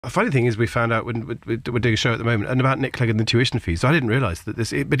The funny thing is, we found out when we're doing a show at the moment, and about Nick Clegg and the tuition fees. So I didn't realise that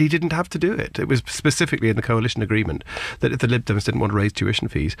but he didn't have to do it. It was specifically in the coalition agreement that if the Lib Dems didn't want to raise tuition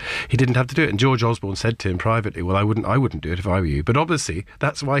fees, he didn't have to do it. And George Osborne said to him privately, "Well, I wouldn't do it if I were you." But obviously,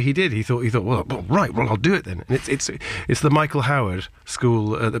 that's why he did. He thought, well, right, well, I'll do it then. And it's the Michael Howard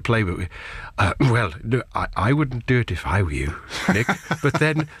school, the Playbook. Well, no, I wouldn't do it if I were you, Nick. But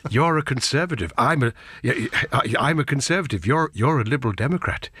then you're a Conservative. I'm a Conservative. You're a Liberal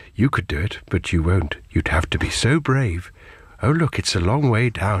Democrat. You could do it, but you won't. You'd have to be so brave. Oh, look, it's a long way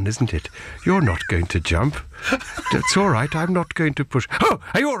down, isn't it? You're not going to jump. It's all right, I'm not going to push. Oh,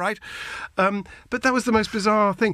 are you all right? But that was the most bizarre thing.